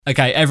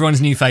Okay,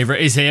 everyone's new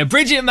favourite is here.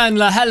 Bridgit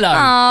Mendler, hello.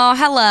 Oh,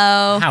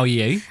 hello. How are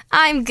you?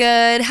 I'm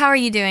good. How are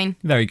you doing?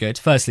 Very good.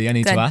 Firstly, I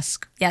need to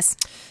ask. Yes.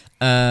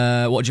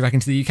 What do you reckon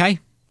to the UK?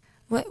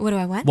 What do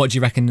I what? What do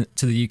you reckon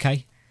to the UK?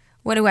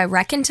 What do I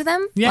reckon to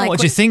them? Yeah, what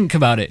do you think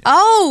about it?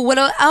 What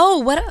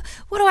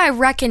do I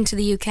reckon to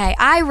the UK?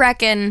 I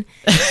reckon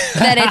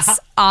that it's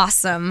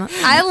awesome.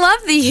 I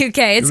love the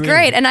UK. It's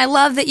great. And I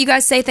love that you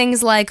guys say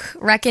things like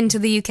reckon to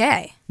the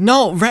UK.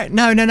 No,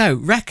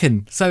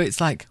 reckon. So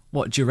it's like,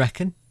 what do you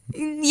reckon?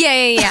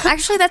 Yeah.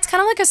 Actually, that's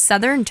kind of like a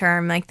southern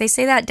term. Like they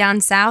say that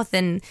down south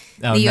in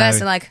the US.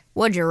 They're like,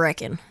 what'd you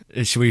reckon?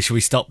 Should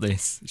we stop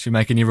this? Should we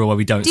make a new rule where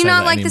we don't say that anymore? Do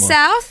you not like anymore? the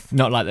South?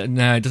 Not like that.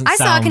 No, it doesn't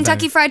sound I saw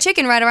Kentucky Fried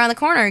Chicken right around the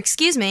corner.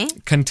 Excuse me.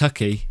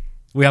 Kentucky.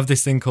 We have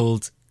this thing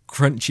called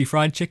crunchy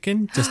fried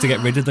chicken just to get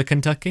rid of the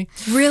Kentucky.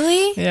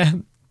 Really? Yeah.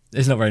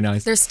 It's not very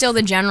nice. There's still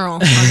the general on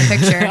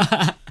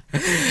the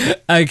picture.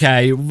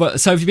 Okay.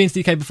 So have you been to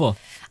the UK before?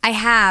 I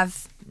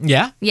have.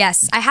 Yeah?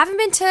 Yes. I haven't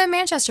been to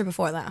Manchester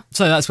before, though.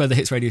 So that's where the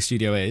Hits Radio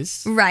studio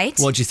is. Right.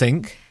 What do you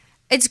think?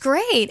 It's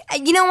great.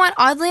 You know what?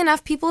 Oddly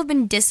enough, people have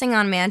been dissing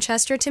on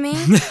Manchester to me,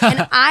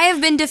 and I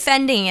have been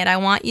defending it. I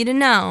want you to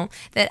know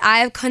that I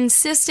have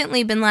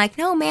consistently been like,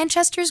 no,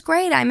 Manchester's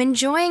great. I'm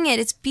enjoying it.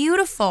 It's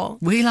beautiful.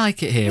 We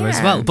like it here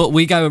as well, but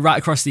we go right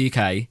across the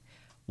UK.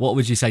 What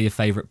would you say your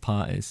favourite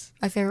part is?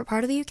 My favourite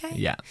part of the UK?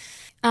 Yeah.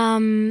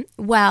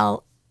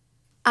 Well,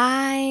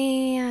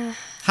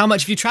 How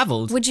much have you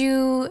travelled? Would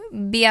you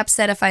be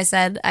upset if I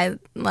said I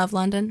love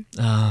London?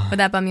 Would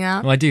that bum you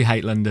out? Well, I do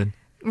hate London.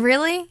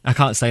 Really? I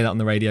can't say that on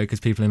the radio because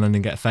people in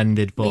London get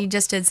offended. But you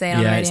just did say it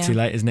on the radio. radio. Yeah, it's too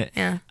late, isn't it?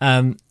 Yeah.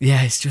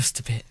 Yeah, it's just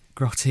a bit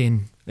grotty.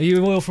 And are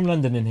you all from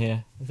London in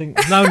here? I think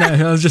no.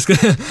 I was just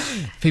gonna...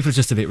 People are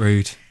just a bit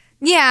rude.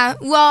 Yeah.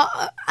 Well,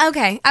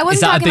 okay. I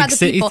wasn't talking about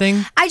the people. Is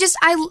that a big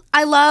city thing?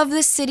 I love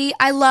the city.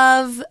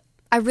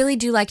 I really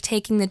do like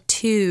taking the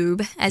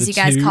tube, as you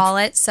guys call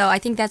it. So I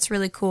think that's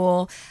really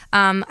cool.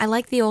 I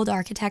like the old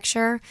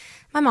architecture.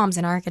 My mom's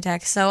an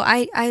architect, so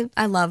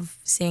I love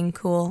seeing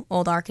cool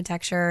old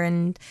architecture,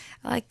 and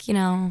I like,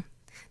 the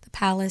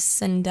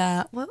palace and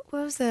what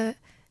was the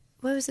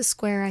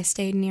square I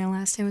stayed near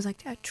last time? It was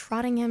like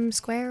Trottingham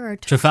Square or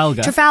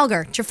Trafalgar.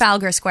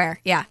 Trafalgar Square.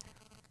 Yeah.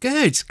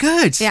 Good.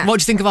 Yeah. What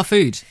do you think of our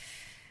food?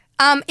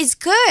 It's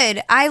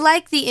good. I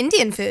like the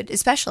Indian food,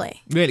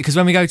 especially. Really? Because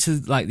when we go to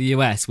the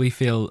US, we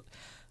feel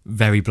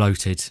very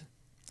bloated.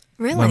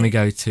 Really? When we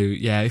go to,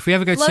 if we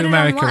ever go Bloated to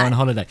America on on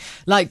holiday.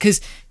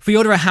 Because if we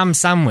order a ham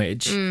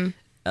sandwich, in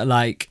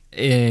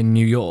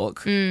New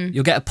York,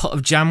 you'll get a pot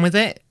of jam with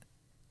it,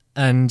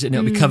 and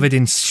it'll be covered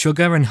in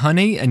sugar and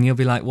honey, and you'll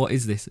be like, what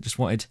is this? I just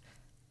wanted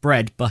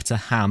bread, butter,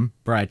 ham,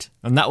 bread,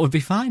 and that would be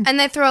fine. And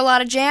they throw a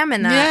lot of jam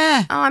in that.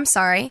 Yeah. Oh, I'm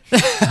sorry.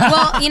 Well,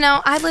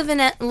 I live in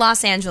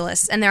Los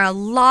Angeles, and there are a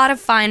lot of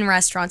fine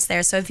restaurants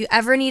there, so if you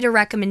ever need a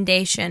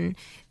recommendation,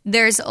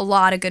 there's a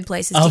lot of good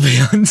places I'll be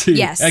on to you.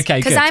 Yes. Okay,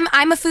 because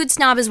I'm a food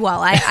snob as well.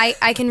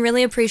 I can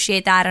really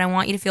appreciate that, and I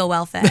want you to feel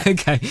well fed.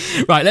 Okay.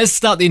 Right, let's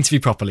start the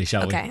interview properly,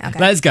 shall we? Okay.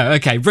 Let's go.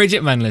 Okay,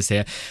 Bridgit Mendler's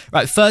here.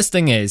 Right, first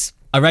thing is,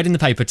 I read in the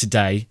paper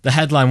today, the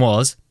headline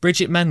was,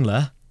 Bridgit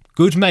Mendler,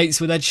 good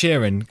mates with Ed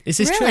Sheeran. Is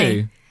this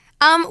true?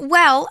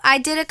 Well, I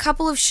did a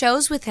couple of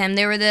shows with him.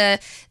 They were the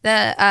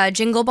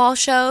Jingle Ball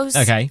shows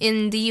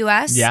in the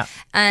US. Yeah.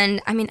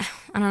 And I mean,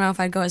 I don't know if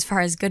I'd go as far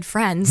as good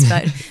friends,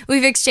 but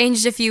we've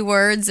exchanged a few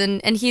words,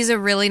 and he's a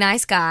really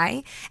nice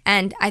guy,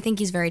 and I think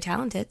he's very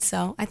talented.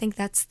 So I think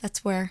that's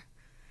where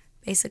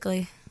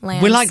basically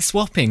lands. We like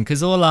swapping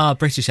because all our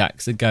British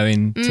acts are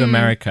going to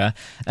America,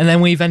 and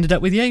then we've ended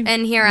up with you.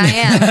 And here I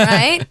am,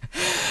 right?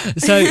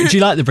 So do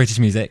you like the British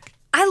music?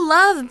 I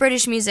love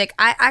British music.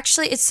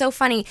 It's so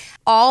funny.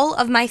 All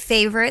of my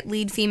favorite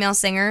lead female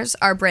singers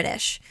are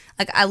British.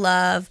 Like,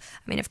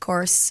 of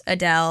course,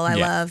 Adele. I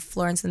love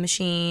Florence and the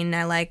Machine.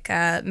 I like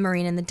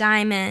Marina and the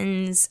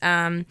Diamonds.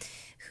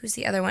 Who's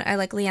the other one? I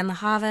like Leanne La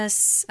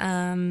Havas.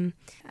 I'm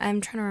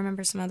trying to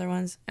remember some other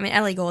ones. I mean,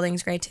 Ellie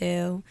Goulding's great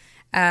too.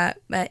 But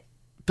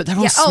they're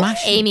all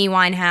smashing. Amy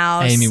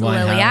Winehouse.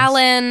 Lily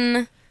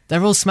Allen.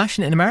 They're all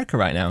smashing it in America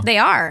right now. They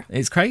are.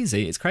 It's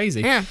crazy.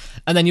 Yeah.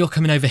 And then you're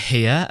coming over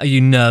here. Are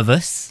you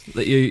nervous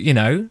that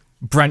you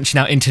branching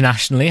out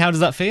internationally? How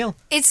does that feel?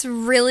 It's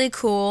really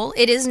cool.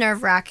 It is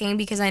nerve-wracking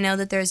because I know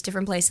that there's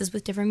different places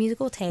with different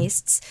musical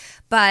tastes.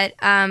 But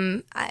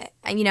I'm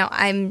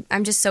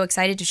just so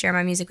excited to share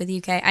my music with the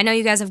UK. I know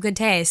you guys have good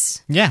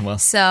taste. Yeah, well.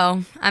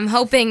 So I'm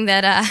hoping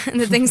that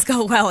that things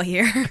go well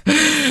here.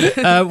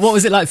 What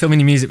was it like filming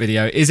your music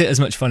video? Is it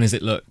as much fun as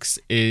it looks?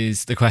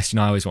 Is the question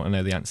I always want to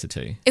know the answer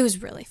to. It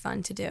was really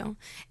fun to do.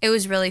 It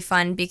was really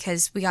fun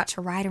because we got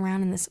to ride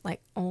around in this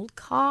old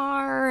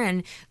car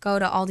and go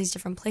to all these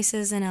different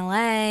places in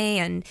LA,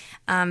 and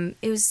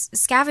it was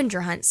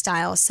scavenger hunt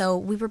style. So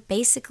we were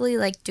basically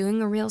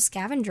doing a real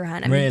scavenger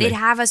hunt. I mean, they'd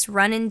have us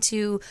run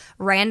into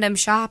random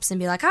shops and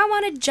be like, I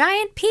want a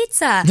giant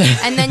pizza.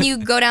 And then you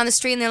go down the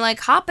street and they're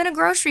like, hop in a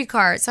grocery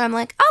cart. So I'm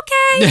like,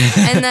 okay.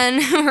 And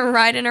then we're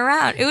riding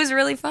around. It was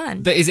really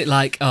fun. But is it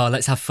like, oh,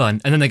 let's have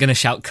fun, and then they're going to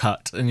shout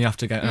cut and you have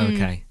to go,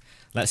 okay.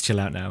 let's chill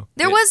out now.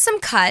 There was some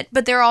cut,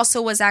 but there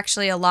also was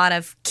actually a lot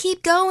of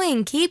keep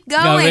going.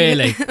 Oh,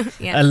 really?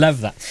 Yeah. I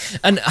love that.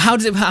 And how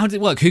does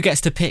it work? Who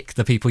gets to pick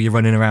the people you're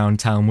running around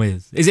town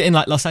with? Is it in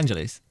like Los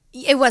Angeles?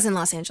 It was in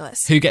Los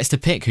Angeles. Who gets to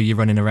pick who you're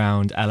running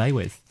around LA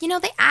with? You know,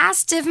 they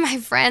asked if my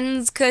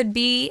friends could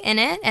be in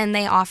it, and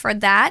they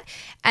offered that.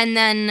 And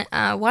then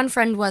one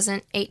friend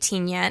wasn't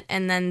 18 yet,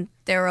 and then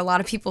there were a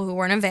lot of people who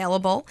weren't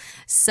available.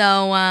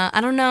 So I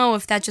don't know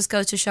if that just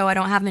goes to show I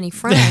don't have many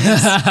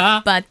friends,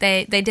 but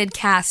they did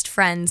cast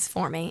friends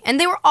for me. And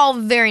they were all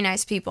very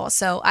nice people,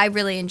 so I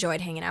really enjoyed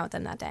hanging out with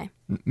them that day.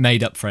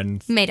 Made up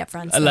friends. Made up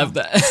friends. I love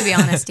that. To be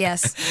honest,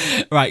 yes.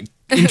 Right,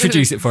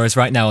 introduce it for us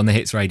right now on the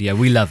Hits Radio.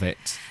 We love it.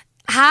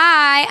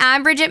 Hi,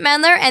 I'm Bridgit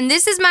Mendler, and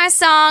this is my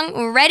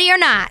song, Ready or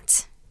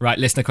Not. Right,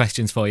 listener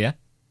questions for you. Are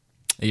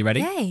you ready?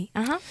 Hey,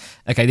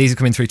 Okay, these are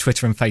coming through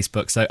Twitter and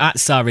Facebook. So at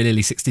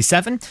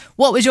SariLily67,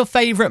 what was your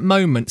favourite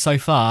moment so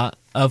far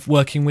of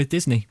working with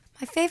Disney?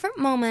 My favorite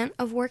moment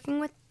of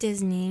working with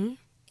Disney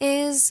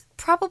is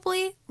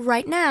probably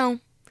right now,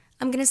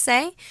 I'm going to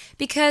say,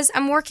 because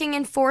I'm working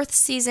in 4th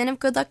season of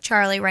Good Luck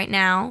Charlie right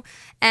now,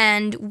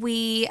 and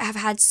we have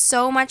had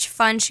so much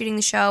fun shooting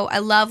the show. I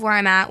love where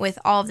I'm at with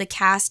all of the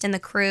cast and the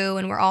crew,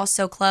 and we're all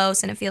so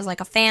close, and it feels like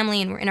a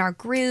family, and we're in our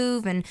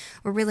groove, and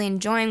we're really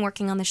enjoying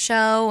working on the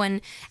show,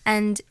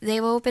 and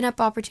they've opened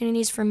up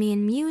opportunities for me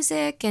in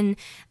music, and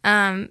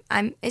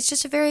it's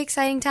just a very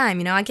exciting time.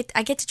 You know, I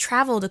get to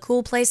travel to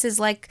cool places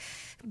like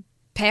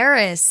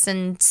Paris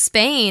and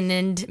Spain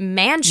and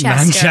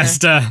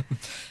Manchester.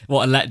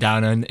 What a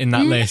letdown in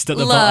that list at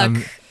the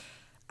bottom.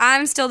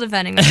 I'm still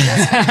defending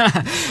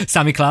that.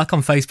 Sammy Clark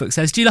on Facebook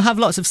says, do you have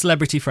lots of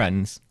celebrity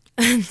friends?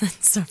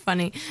 That's so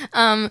funny.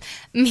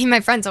 Me and my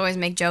friends always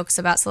make jokes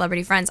about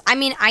celebrity friends. I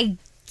mean, I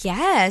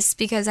guess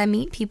because I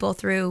meet people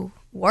through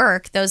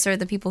work. Those are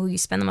the people who you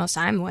spend the most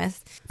time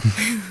with.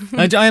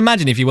 I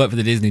imagine if you work for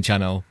the Disney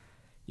Channel,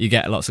 you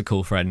get lots of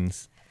cool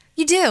friends.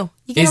 You do.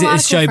 You get Is a it lot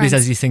as of cool showbiz friends.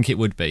 as you think it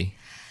would be?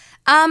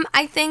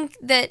 I think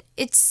that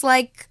it's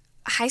like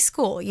high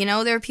school. You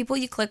know, there are people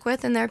you click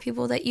with and there are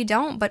people that you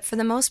don't. But for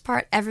the most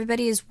part,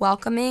 everybody is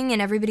welcoming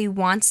and everybody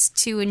wants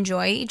to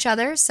enjoy each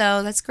other.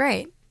 So that's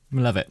great. I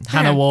love it.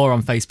 Hannah War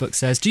on Facebook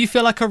says, do you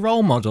feel like a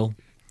role model?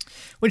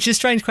 Which is a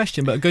strange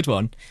question, but a good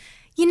one.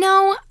 You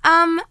know,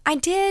 I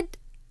did.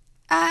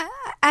 I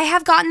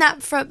have gotten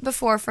that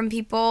before from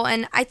people,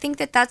 and I think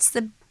that that's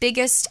the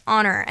biggest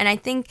honor. And I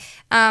think,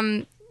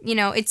 you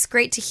know, it's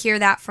great to hear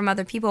that from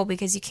other people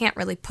because you can't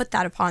really put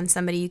that upon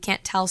somebody. You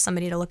can't tell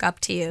somebody to look up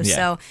to you.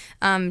 Yeah.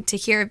 So to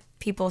hear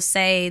people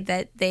say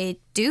that they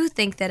do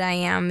think that I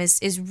am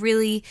is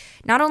really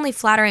not only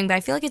flattering, but I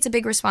feel like it's a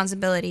big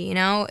responsibility. You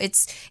know,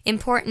 it's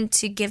important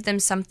to give them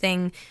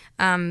something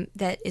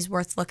that is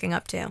worth looking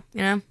up to,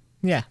 you know?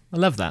 Yeah, I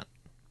love that.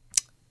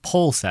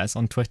 Paul says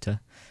on Twitter,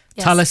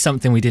 Yes. tell us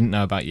something we didn't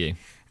know about you.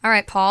 All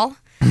right, Paul.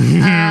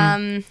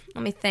 Let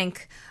me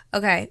think.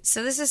 Okay,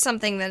 so this is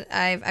something that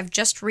I've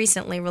just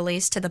recently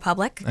released to the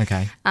public.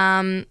 Okay.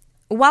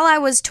 While I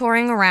was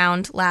touring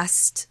around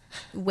last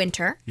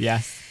winter,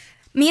 Yes.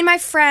 me and my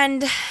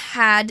friend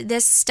had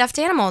this stuffed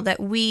animal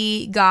that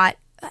we got,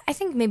 I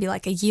think maybe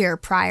like a year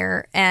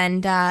prior,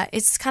 and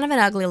it's kind of an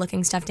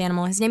ugly-looking stuffed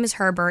animal. His name is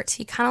Herbert.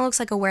 He kind of looks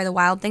like a Where the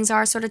Wild Things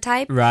Are sort of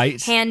type. Right.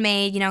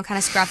 Handmade, you know, kind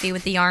of scruffy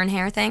with the yarn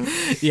hair thing.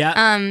 Yeah.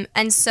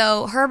 And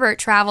so Herbert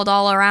traveled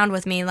all around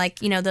with me, like,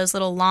 you know, those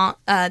little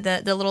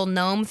the little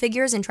gnome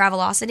figures in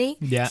Travelocity.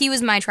 Yeah. He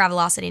was my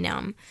Travelocity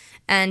gnome.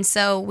 And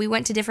so we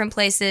went to different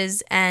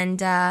places, and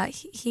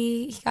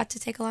he got to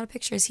take a lot of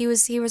pictures. He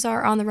was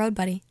our on the road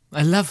buddy.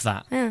 I love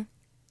that. Yeah.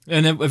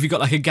 And then have you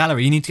got like a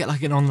gallery? You need to get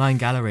like an online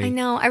gallery. I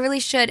know, I really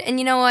should. And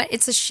you know what?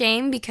 It's a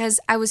shame because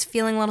I was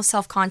feeling a little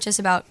self-conscious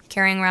about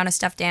carrying around a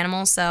stuffed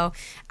animal, so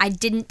I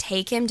didn't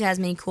take him to as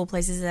many cool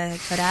places as I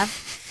could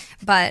have.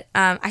 But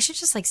I should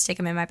just like stick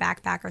him in my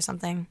backpack or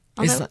something.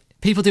 It's like,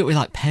 people do it with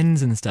like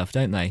pens and stuff,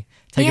 don't they?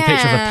 Take a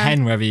picture of a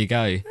pen wherever you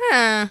go. It's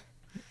not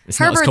as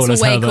Herbert's cool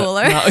as way Herbert.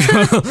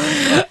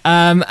 cooler.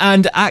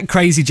 And at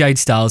Crazy Jade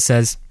Styles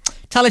says,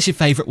 tell us your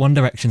favourite One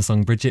Direction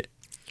song, Bridget.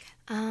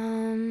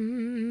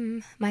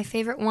 My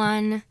favorite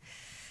one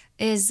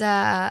is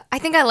I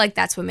think I like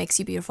That's What Makes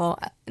You Beautiful.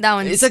 That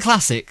one's It's a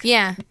classic.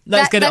 yeah.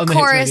 Let's get it on the That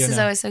Hits chorus Radio is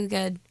now. always so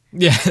good.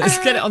 Yeah, let's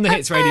get it on the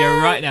Hits Radio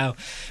right now.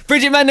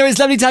 Bridgit Mendler, it's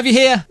lovely to have you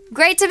here.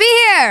 Great to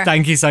be here.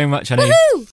 Thank you so much, honey. Woohoo!